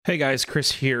Hey guys,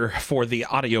 Chris here for the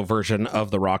audio version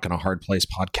of the Rock and a Hard Place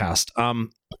podcast.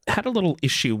 Had a little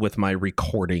issue with my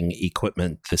recording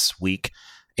equipment this week,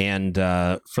 and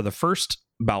for the first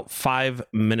about 5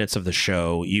 minutes of the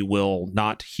show, you will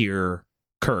not hear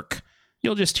Kirk.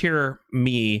 You'll just hear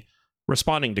me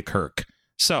responding to Kirk.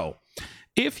 So,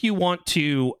 if you want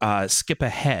to skip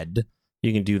ahead,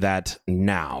 you can do that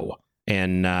now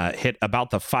and hit about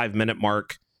the 5 minute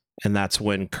mark, and that's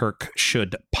when Kirk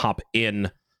should pop in.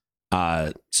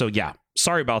 So yeah,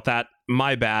 sorry about that.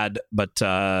 My bad, but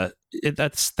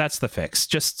that's the fix.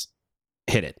 Just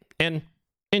hit it and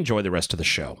enjoy the rest of the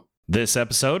show. This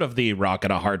episode of the Rock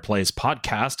and a Hard Place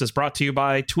podcast is brought to you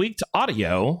by Tweaked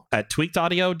Audio at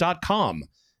tweakedaudio.com.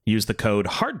 Use the code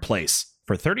HARDPLACE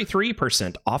for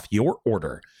 33% off your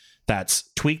order. That's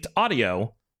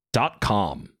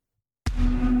tweakedaudio.com.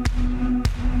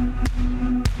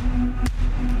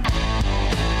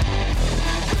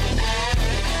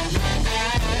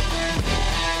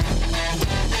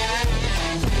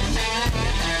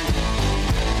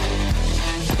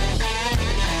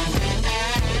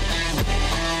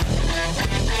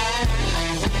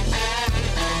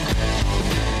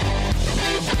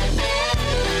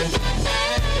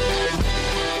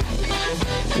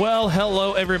 Well,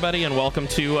 hello, everybody, and welcome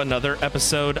to another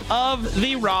episode of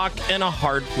the Rock and a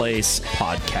Hard Place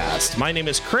podcast. My name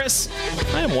is Chris.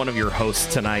 I am one of your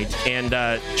hosts tonight, and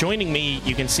joining me,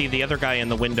 you can see the other guy in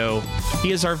the window.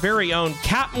 He is our very own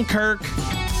Captain Kirk,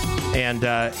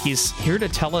 and he's here to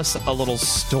tell us a little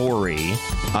story.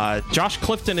 Josh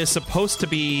Clifton is supposed to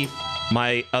be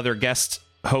my other guest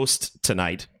host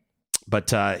tonight,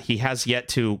 but he has yet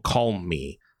to call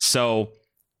me, so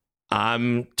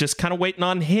I'm just kind of waiting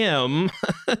on him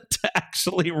to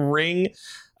actually ring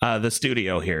the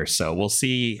studio here. So we'll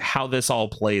see how this all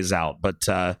plays out. But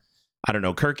I don't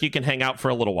know. Kirk, you can hang out for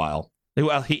a little while.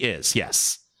 Well, he is,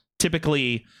 yes.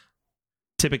 Typically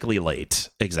late.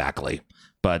 Exactly.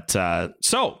 But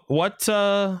so what's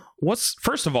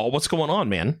first of all, what's going on,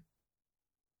 man?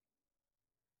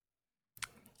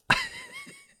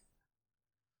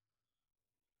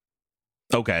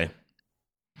 Okay.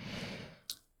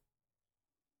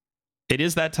 It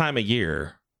is that time of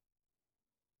year.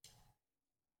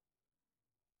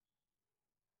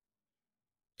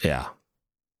 Yeah.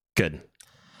 Good.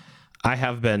 I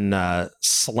have been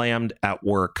slammed at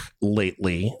work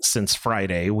lately since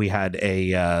Friday. We had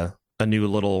a new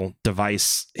little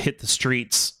device hit the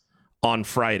streets on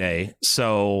Friday.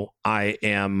 So I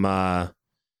am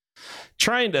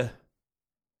trying to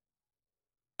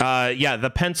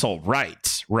the pencil. Right.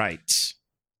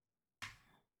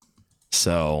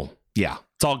 So yeah,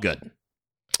 it's all good.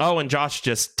 Oh, and Josh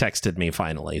just texted me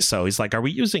finally. So he's like, "Are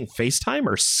we using FaceTime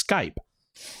or Skype?"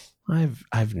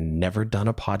 I've never done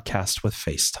a podcast with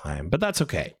FaceTime, but that's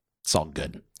okay. It's all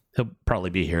good. He'll probably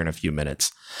be here in a few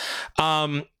minutes.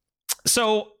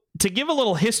 So to give a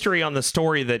little history on the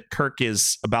story that Kirk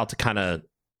is about to kind of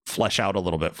flesh out a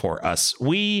little bit for us,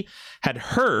 we had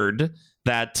heard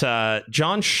that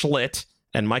John Schlitt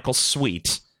and Michael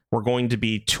Sweet were going to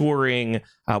be touring,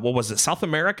 what was it, South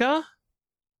America?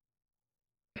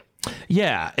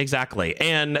 Yeah, exactly.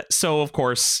 And so, of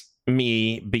course,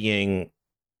 me being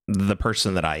the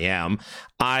person that I am,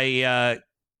 I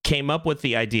came up with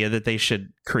the idea that they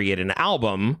should create an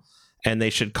album and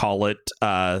they should call it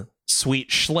Sweet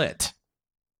Schlitt.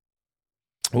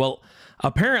 Well,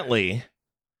 apparently,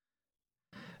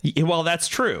 well, that's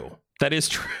true. That is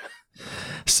true.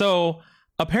 So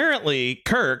apparently,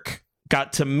 Kirk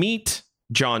got to meet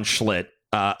John Schlitt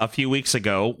a few weeks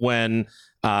ago when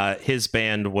his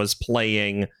band was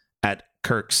playing at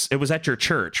Kirk's. It was at your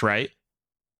church, right?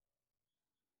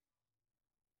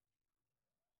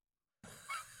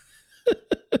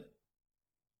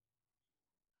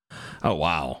 Oh,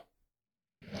 wow.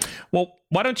 Well,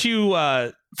 why don't you,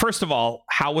 first of all,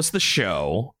 how was the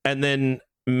show? And then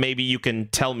maybe you can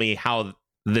tell me how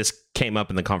this came up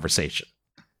in the conversation.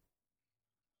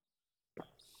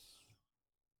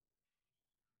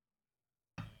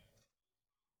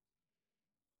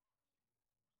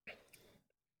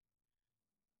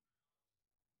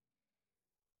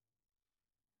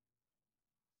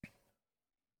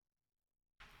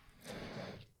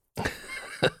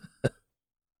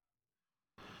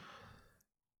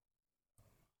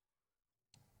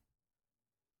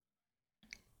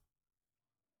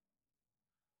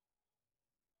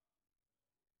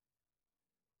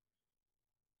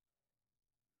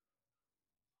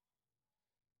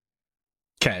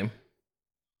 Okay.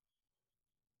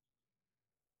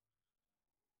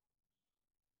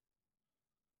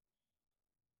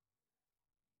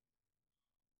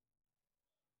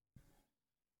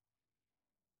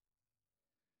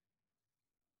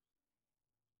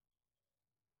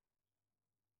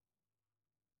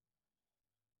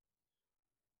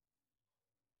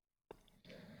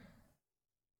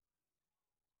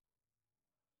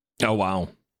 Oh, wow.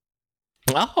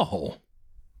 Oh.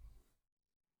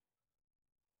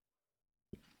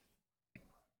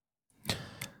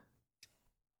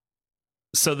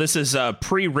 So this is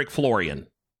pre-Rick Florian.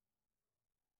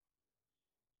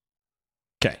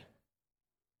 Okay.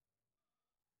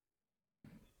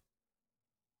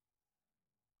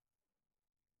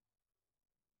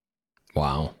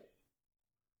 Wow.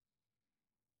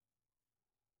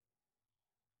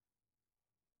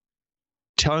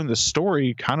 Telling the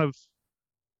story kind of,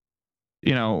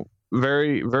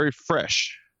 very, very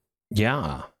fresh.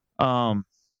 Yeah. So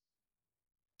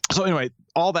anyway,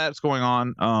 all that's going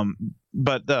on.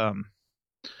 But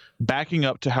backing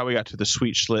up to how we got to the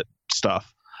Sweet Schlit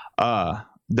stuff,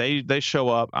 they show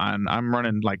up and I'm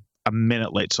running like a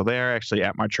minute late. So they're actually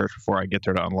at my church before I get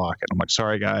there to unlock it. I'm like,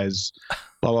 sorry guys,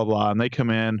 blah, blah, blah. And they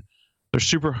come in, they're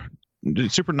super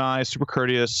nice, super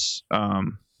courteous.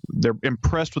 They're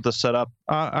impressed with the setup.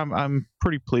 I'm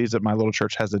pretty pleased that my little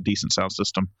church has a decent sound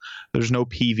system. There's no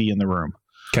PV in the room.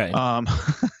 Okay.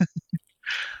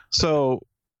 So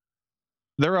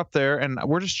they're up there and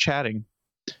we're just chatting.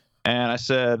 And I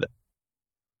said,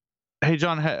 hey,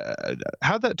 John,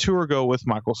 how'd that tour go with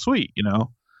Michael Sweet,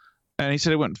 And he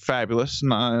said it went fabulous.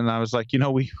 And I was like, I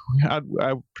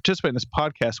participate in this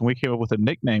podcast and we came up with a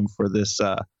nickname for this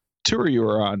tour you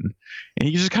were on. And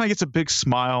he just kind of gets a big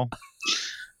smile.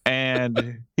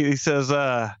 And he says,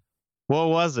 what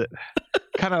was it?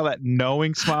 Kind of that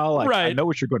knowing smile, like, right. I know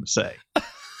what you're going to say.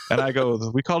 And I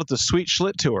go, we called it the Sweet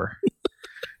Schlit Tour.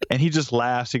 And he just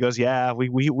laughs. He goes, yeah,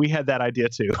 we had that idea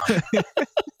too.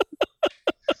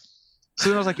 So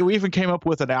then I was like, we even came up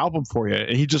with an album for you.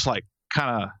 And he just like,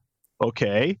 kind of,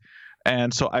 okay.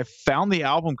 And so I found the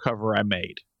album cover I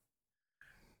made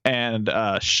and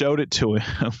showed it to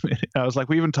him. I was like,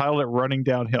 we even titled it Running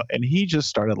Downhill. And he just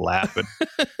started laughing.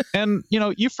 And,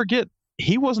 you forget,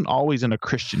 he wasn't always in a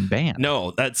Christian band.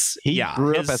 No, he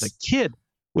grew up as a kid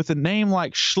with a name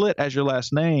like Schlit as your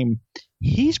last name.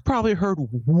 He's probably heard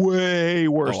way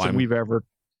worse than we've ever.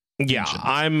 Yeah, mentioned.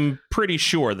 I'm pretty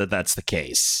sure that that's the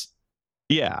case.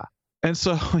 Yeah. And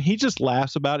so he just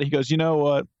laughs about it. He goes, you know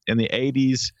what? In the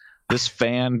 80s, this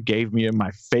fan gave me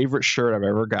my favorite shirt I've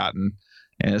ever gotten.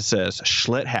 And it says,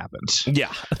 Schlit happens.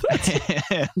 Yeah.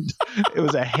 And it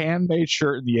was a handmade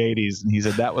shirt in the 80s. And he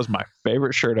said, that was my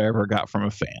favorite shirt I ever got from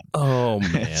a fan. Oh,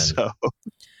 man. So,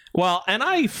 well, and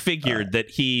I figured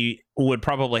that he would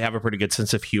probably have a pretty good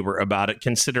sense of humor about it,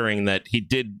 considering that he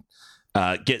did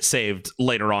get saved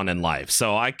later on in life.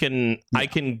 So I can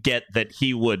get that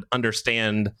he would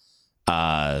understand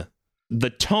the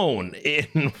tone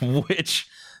in which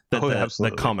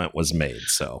the comment was made.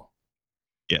 So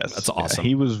yes, that's awesome. Yeah,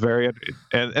 he was very,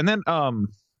 and then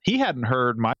he hadn't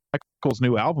heard Michael's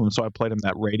new album, so I played him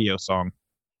that radio song.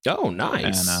 Oh,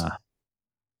 nice. And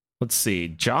let's see.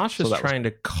 Josh is trying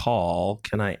to call.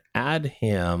 Can I add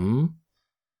him?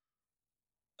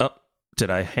 Oh, did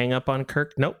I hang up on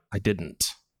Kirk? Nope, I didn't.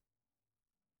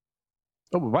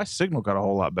 Oh, but my signal got a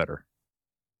whole lot better.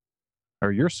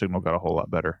 Or your signal got a whole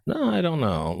lot better. No, I don't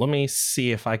know. Let me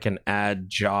see if I can add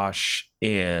Josh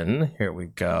in. Here we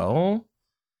go.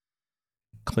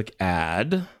 Click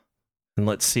add. And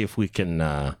let's see if we can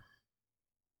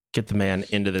get the man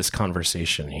into this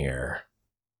conversation here.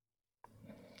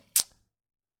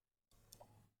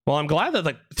 Well, I'm glad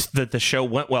that the show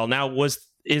went well. Now,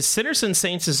 is Sinners and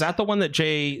Saints, is that the one that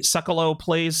Jay Sekulow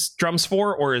plays drums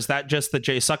for, or is that just the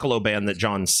Jay Sekulow band that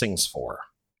John sings for?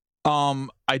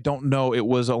 I don't know. It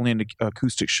was only an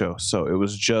acoustic show, so it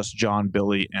was just John,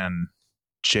 Billy, and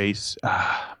Jace.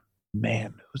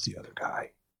 Man, who's the other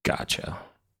guy? Gotcha.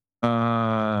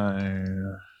 I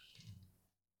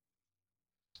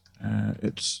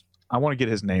want to get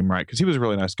his name right because he was a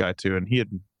really nice guy too, and he had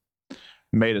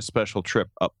made a special trip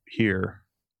up here.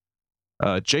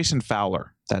 Jason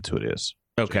Fowler, that's who it is.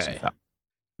 Okay.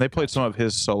 They played some of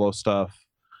his solo stuff.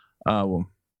 A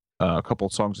couple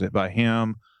of songs by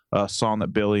him. A song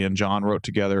that Billy and John wrote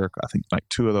together. I think like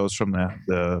two of those from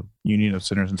the Union of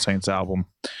Sinners and Saints album.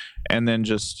 And then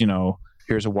just,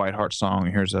 here's a White Heart song,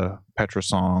 here's a Petra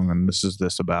song, and this is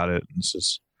this about it. And this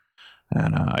is,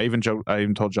 and I even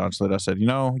told John Schlit, I said,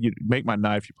 you'd make my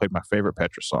night if you played my favorite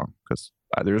Petra song, because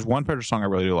there's one Petra song I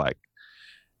really do like.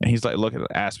 And he's like,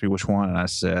 asked me which one, and I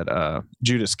said,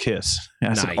 Judas Kiss.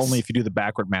 And I said, only if you do the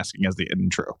backward masking as the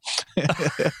intro.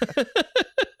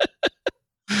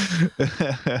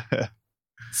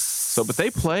 So, but they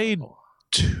played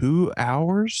 2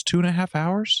 hours, 2.5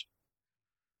 hours.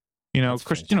 Of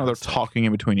course, they're talking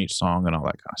in between each song and all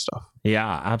that kind of stuff.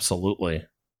 Yeah, absolutely.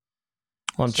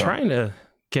 Well, I'm trying to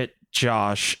get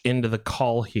Josh into the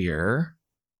call here,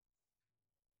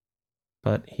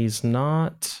 but he's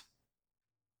not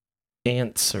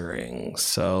answering.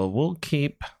 So we'll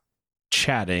keep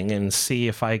chatting and see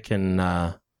if I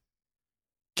can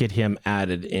get him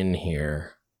added in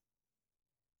here.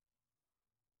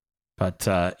 But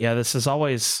yeah, this is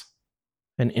always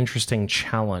an interesting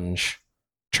challenge,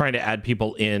 trying to add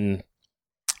people in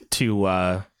to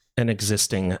an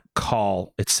existing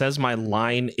call. It says my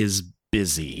line is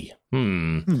busy.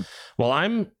 Well,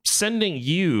 I'm sending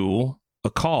you a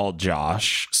call,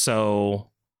 Josh, so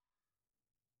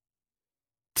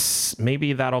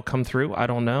maybe that'll come through. I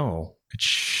don't know. It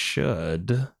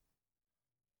should.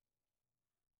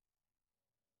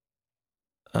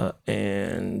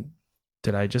 And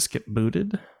did I just get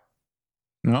booted?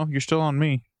 No, you're still on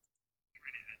me.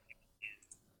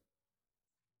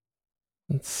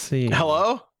 Let's see.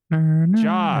 Hello?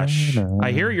 Josh,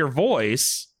 I hear your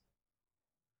voice.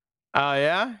 Oh,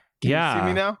 yeah? Can Yeah. you see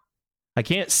me now? I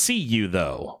can't see you,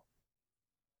 though.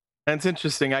 That's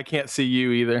interesting. I can't see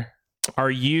you either.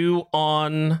 Are you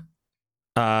on...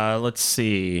 let's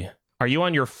see. Are you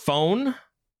on your phone?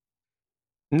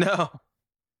 No.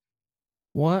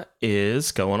 What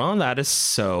is going on? That is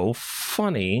so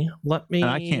funny. Let me...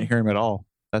 And I can't hear him at all.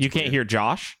 That's you can't weird. hear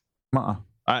Josh? No,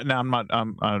 I'm not.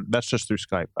 That's just through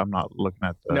Skype. I'm not looking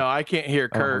at the, No, I can't hear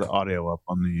I don't have Kirk. the audio up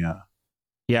on the.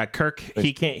 Yeah, Kirk,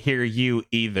 he can't hear you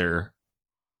either.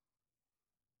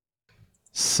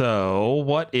 So,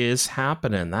 what is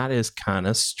happening? That is kind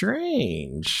of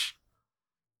strange.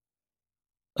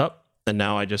 Oh, and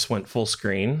now I just went full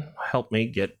screen. Help me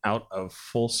get out of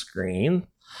full screen.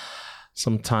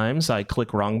 Sometimes I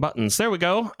click wrong buttons. There we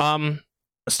go.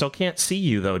 Still can't see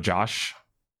you though, Josh.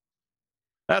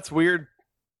 That's weird.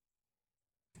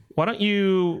 Why don't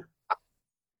you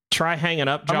try hanging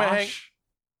up, I'm gonna hang- Josh?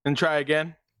 And try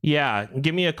again. Yeah,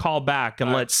 give me a call back and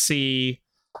All right. let's see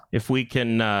if we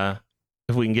can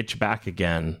get you back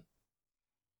again.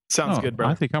 Sounds good, bro.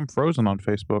 I think I'm frozen on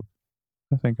Facebook.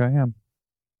 I think I am.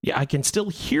 Yeah, I can still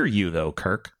hear you though,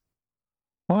 Kirk.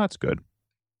 Well, that's good.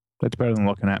 That's better than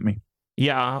looking at me.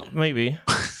 Yeah, maybe.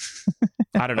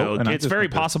 I don't know. Oh, and I It's just very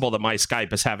went to- possible that my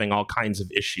Skype is having all kinds of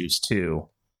issues too.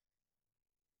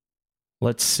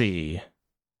 Let's see.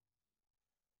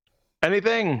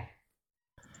 Anything?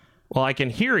 Well, I can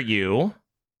hear you.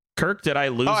 Kirk, did I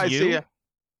lose Oh, I you? see you.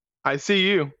 I see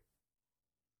you.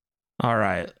 All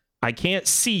right. I can't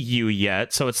see you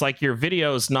yet, so it's like your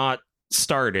video's not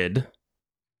started.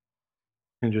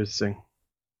 Interesting.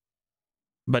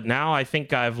 But now I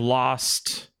think I've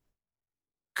lost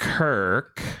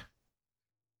Kirk.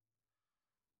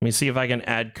 Let me see if I can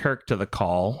add Kirk to the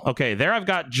call. Okay, there I've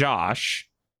got Josh.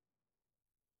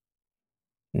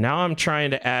 Now I'm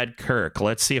trying to add Kirk.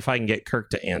 Let's see if I can get Kirk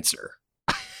to answer.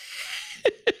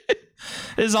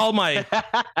 This is all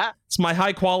it's my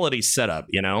high quality setup,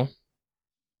 you know?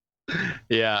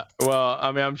 Yeah. Well,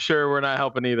 I mean, I'm sure we're not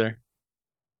helping either.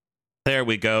 There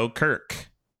we go, Kirk.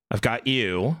 I've got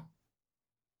you.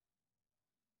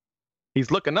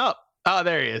 He's looking up. Oh,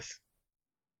 there he is.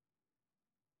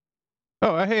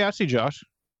 Oh, hey, I see Josh.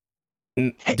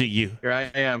 Do you Here I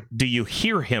am.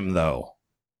 hear him though?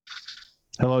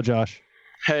 Hello, Josh.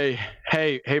 Hey,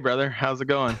 brother. How's it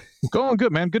going? Going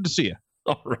good, man. Good to see you.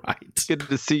 All right. Good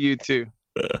to see you too.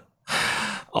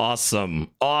 Awesome.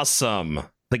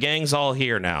 The gang's all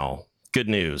here now. Good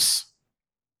news.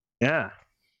 Yeah.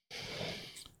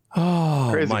 Oh,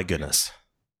 Crazy. my goodness.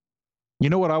 You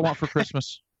know what I want for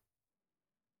Christmas?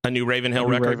 A new Ravenhill A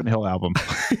new record? Ravenhill album.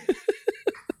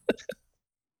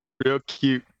 Real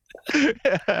cute.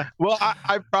 Well,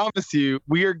 I promise you,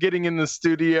 we are getting in the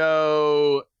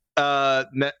studio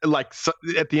at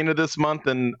the end of this month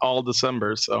and all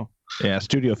December. So Yeah,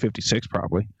 Studio 56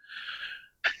 probably.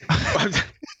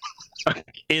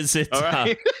 Is it all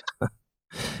right.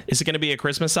 is it going to be a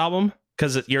Christmas album?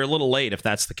 Because you're a little late if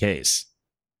that's the case.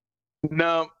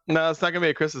 No, it's not gonna be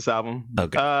a Christmas album.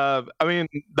 Okay. I mean,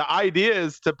 the idea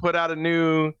is to put out a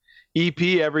new EP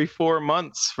every 4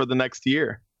 months for the next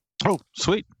year. Oh,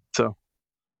 sweet.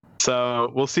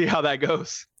 So we'll see how that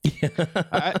goes.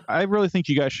 I really think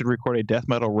you guys should record a death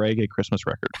metal reggae Christmas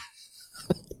record.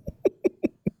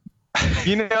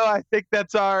 You know, I think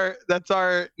that's our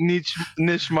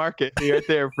niche market right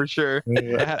there for sure.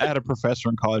 I had a professor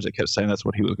in college that kept saying that's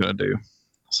what he was going to do.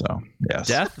 So, yes.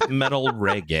 Death metal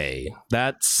reggae.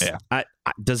 That's Yeah. I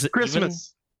does it even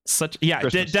Christmas. such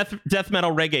Christmas. death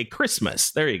metal reggae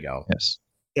Christmas. There you go. Yes.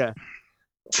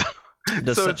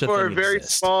 Does So such it's for a thing very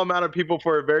exist? small amount of people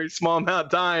for a very small amount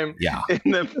of time. Yeah.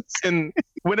 And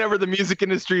whenever the music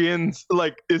industry ends,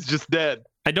 is just dead.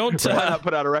 I don't Why not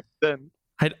put out a record then?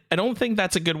 I don't think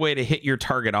that's a good way to hit your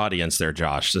target audience there,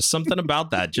 Josh. There's something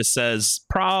about that just says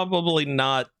probably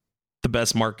not the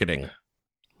best marketing.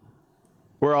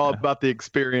 We're all about the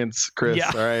experience, Chris.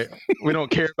 Yeah. All right. We don't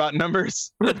care about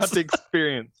numbers. We're about the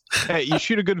experience. Hey, you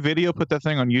shoot a good video, put that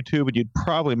thing on YouTube, and you'd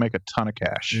probably make a ton of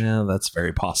cash. Yeah, that's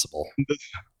very possible.